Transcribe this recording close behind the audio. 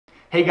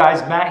Hey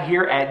guys, Matt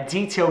here at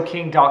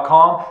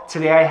DetailKing.com.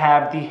 Today I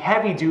have the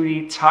heavy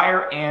duty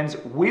tire and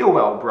wheel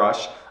well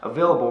brush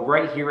available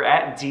right here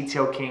at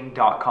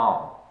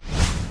DetailKing.com.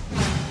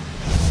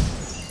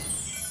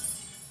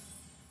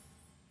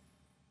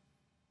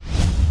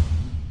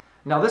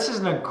 Now this is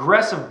an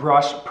aggressive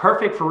brush,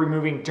 perfect for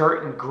removing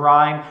dirt and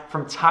grime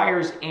from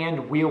tires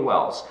and wheel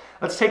wells.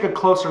 Let's take a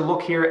closer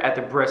look here at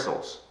the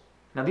bristles.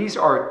 Now these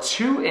are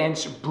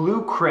 2-inch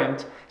blue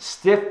crimped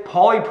stiff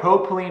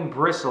polypropylene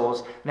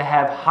bristles that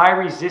have high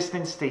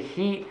resistance to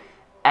heat,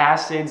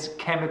 acids,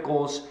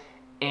 chemicals,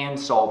 and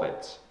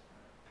solvents.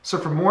 So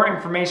for more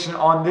information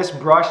on this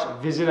brush,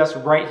 visit us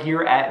right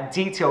here at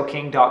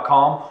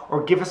DetailKing.com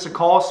or give us a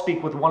call,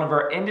 speak with one of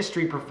our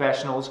industry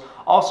professionals.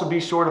 Also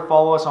be sure to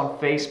follow us on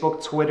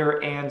Facebook,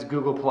 Twitter, and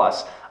Google+.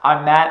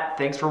 I'm Matt,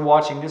 thanks for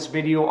watching this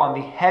video on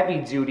the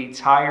heavy duty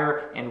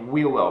tire and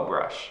wheel well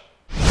brush.